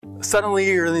Suddenly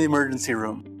you're in the emergency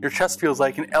room. Your chest feels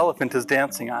like an elephant is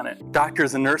dancing on it.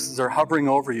 Doctors and nurses are hovering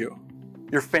over you.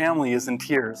 Your family is in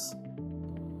tears.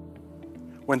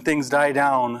 When things die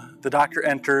down, the doctor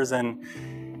enters and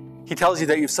he tells you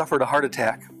that you've suffered a heart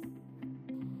attack.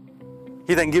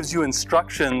 He then gives you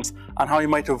instructions on how you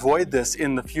might avoid this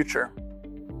in the future.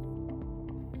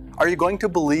 Are you going to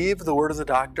believe the word of the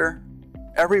doctor?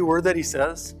 Every word that he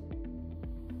says?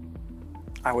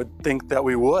 I would think that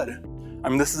we would.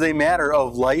 This is a matter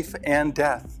of life and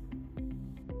death.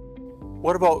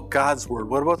 What about God's word?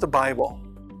 What about the Bible?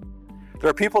 There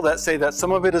are people that say that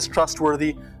some of it is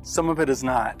trustworthy, some of it is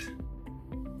not.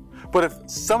 But if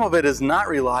some of it is not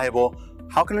reliable,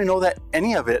 how can we know that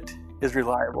any of it is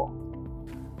reliable?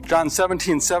 John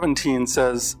 17:17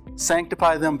 says,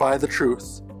 "Sanctify them by the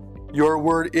truth. Your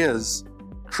word is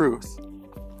truth."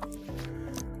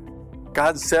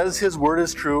 God says his word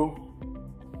is true.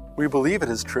 We believe it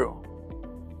is true.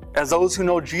 As those who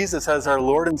know Jesus as our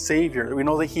Lord and Savior, we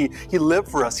know that He lived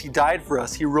for us, He died for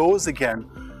us, He rose again.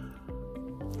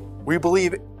 We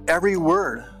believe every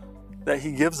word that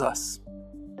He gives us.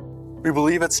 We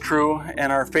believe it's true,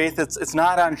 and our faith, it's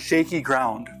not on shaky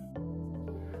ground.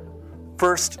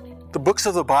 First, the books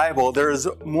of the Bible, there is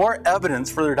more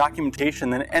evidence for their documentation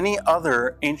than any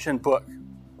other ancient book.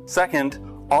 Second,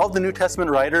 all the New Testament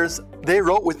writers, they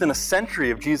wrote within a century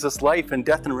of Jesus' life and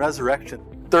death and resurrection.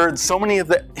 Third, so many of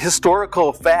the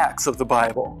historical facts of the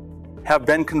Bible have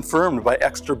been confirmed by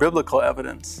extra-biblical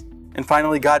evidence. And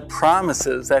finally, God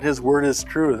promises that His Word is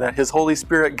true, that His Holy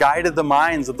Spirit guided the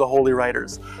minds of the holy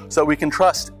writers so that we can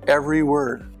trust every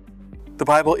word. The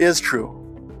Bible is true.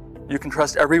 You can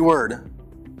trust every word,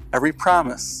 every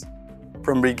promise,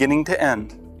 from beginning to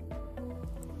end.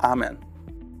 Amen.